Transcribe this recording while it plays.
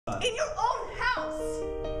in your own house!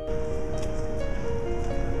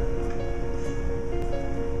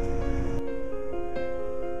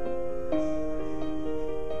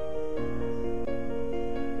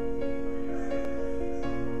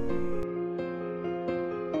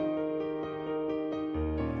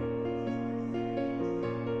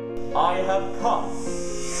 I have come.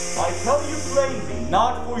 I tell you plainly,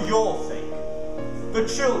 not for your sake. The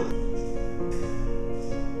children.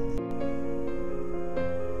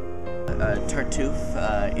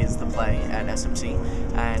 Tartuffe is the play at SMC,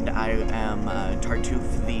 and I am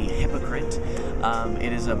Tartuffe the Hypocrite.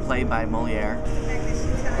 It is a play by Moliere.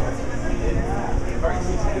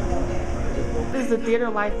 What is the theater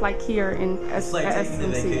life like here in SMC? It's like taking the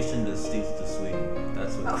vacation to Sweden.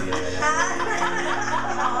 That's what theater is.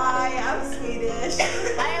 Hi, I'm Swedish.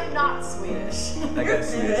 I am not Swedish. I got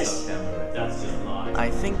Swedish off camera. That's just lying. I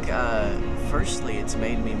think, firstly, it's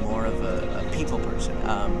made me more of a people person.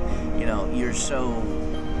 You know, you're so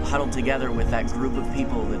huddled together with that group of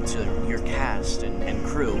people that's your cast and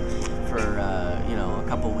crew for, you know, a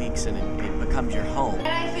couple weeks, and it becomes your home. And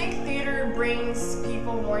I think theater brings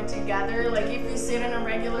people more together. Like, if you sit in a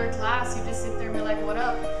regular class, you just sit there and be like, what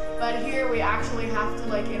up? But here we actually have to,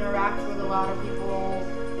 like, interact with a lot of people,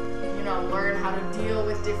 you know, learn how to deal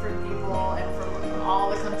with different people and from all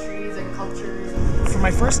the countries and cultures. For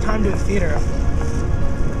my first time doing theater,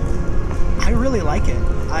 I really like it.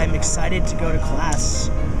 I'm excited to go to class.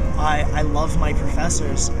 I love my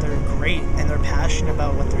professors. They're great and they're passionate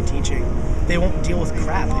about what they're teaching. They won't deal with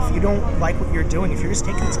crap. If you don't like what you're doing, if you're just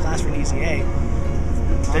taking this class for an EZA,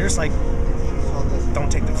 they're just like, don't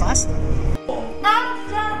take the class then.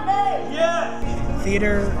 Yes!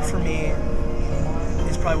 Theater, for me,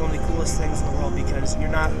 is probably one of the coolest things in the world because you're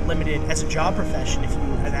not limited, as a job profession, if you're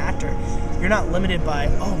an actor, you're not limited by,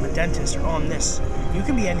 oh, I'm a dentist or oh, I'm this. You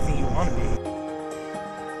can be anything you want to be.